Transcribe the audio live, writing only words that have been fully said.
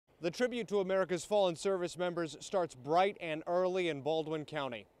The tribute to America's fallen service members starts bright and early in Baldwin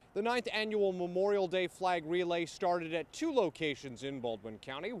County. The 9th annual Memorial Day flag relay started at 2 locations in Baldwin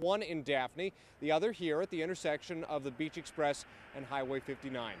County, one in Daphne, the other here at the intersection of the Beach Express and Highway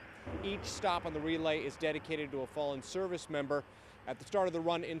 59. Each stop on the relay is dedicated to a fallen service member. At the start of the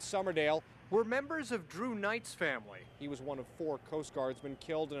run in Summerdale were members of Drew Knight's family. He was one of 4 Coast Guardsmen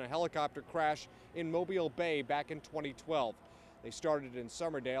killed in a helicopter crash in Mobile Bay back in 2012. They started in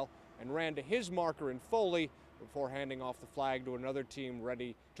Summerdale and ran to his marker in Foley before handing off the flag to another team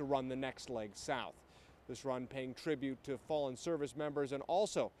ready to run the next leg south. This run paying tribute to fallen service members and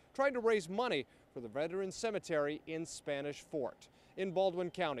also trying to raise money for the Veterans Cemetery in Spanish Fort. In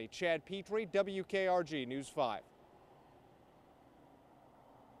Baldwin County, Chad Petrie, WKRG News 5.